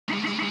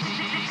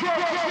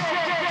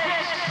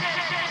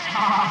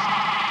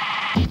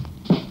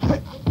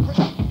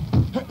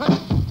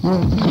Come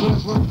on!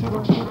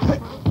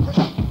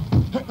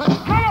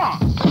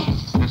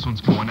 This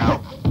one's going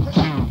out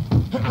to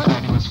the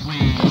fabulous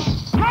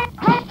fleas. Come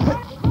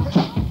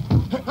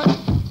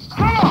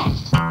on!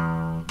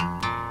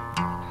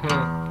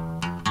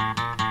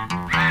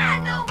 I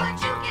know what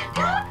you can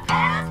do.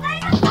 Let's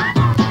make a fun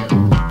of you.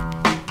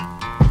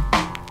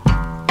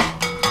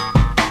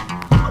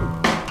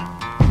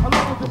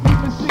 Along with the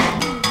even see.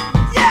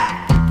 Yeah.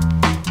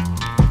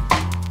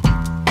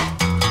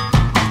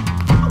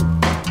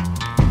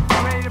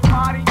 Ready to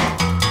party?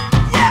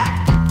 Yeah.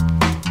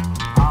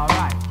 All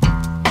right.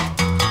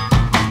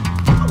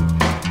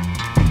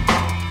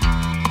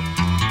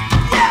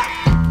 Yeah.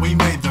 We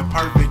made the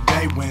perfect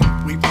day when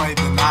we played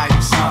the night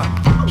sun.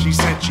 She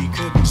said she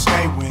couldn't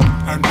stay when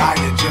her night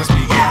had just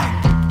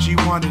begun. She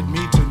wanted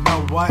me to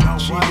know what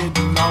she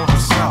didn't know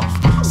herself.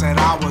 Said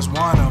I was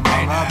one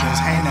among others.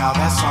 Hey now,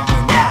 that's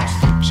something else.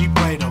 She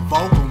played a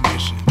vocal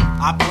mission.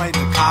 I played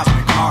the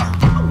cosmic heart.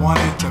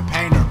 Wanted to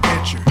paint her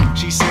picture.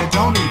 She said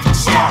don't even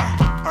start.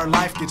 Her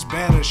life gets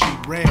better, she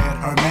read.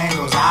 Her man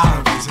goes out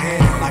of his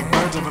head. Like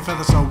birds of a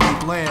feather, so we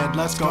bled.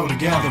 Let's go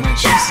together. And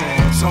she said,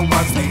 so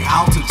what's the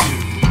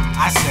altitude?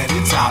 I said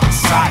it's out of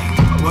sight.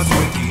 What's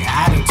with the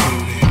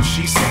attitude? And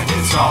she said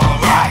it's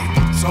alright.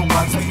 So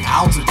what's the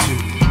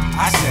altitude?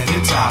 I said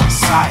it's out of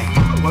sight.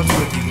 What's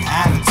with the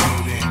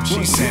attitude? And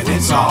she said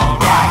it's alright.